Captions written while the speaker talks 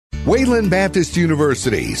Wayland Baptist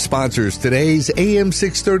University sponsors today's AM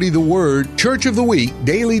 630 The Word Church of the Week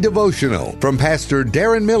Daily Devotional from Pastor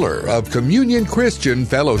Darren Miller of Communion Christian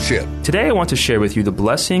Fellowship. Today I want to share with you the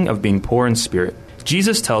blessing of being poor in spirit.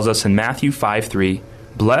 Jesus tells us in Matthew 5:3,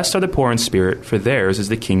 "Blessed are the poor in spirit, for theirs is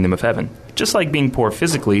the kingdom of heaven." Just like being poor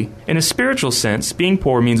physically, in a spiritual sense, being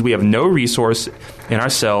poor means we have no resource in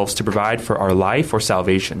ourselves to provide for our life or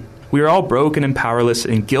salvation. We are all broken and powerless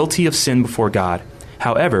and guilty of sin before God.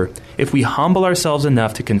 However, if we humble ourselves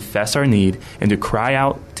enough to confess our need and to cry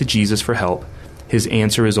out to Jesus for help, His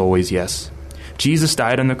answer is always yes. Jesus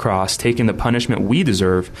died on the cross, taking the punishment we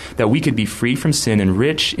deserve, that we could be free from sin and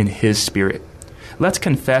rich in His Spirit. Let's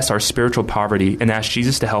confess our spiritual poverty and ask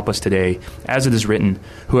Jesus to help us today. As it is written,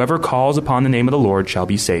 "Whoever calls upon the name of the Lord shall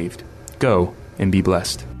be saved." Go and be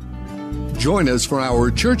blessed. Join us for our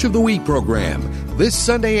Church of the Week program this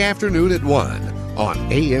Sunday afternoon at 1 on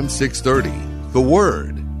AM 630. The Word.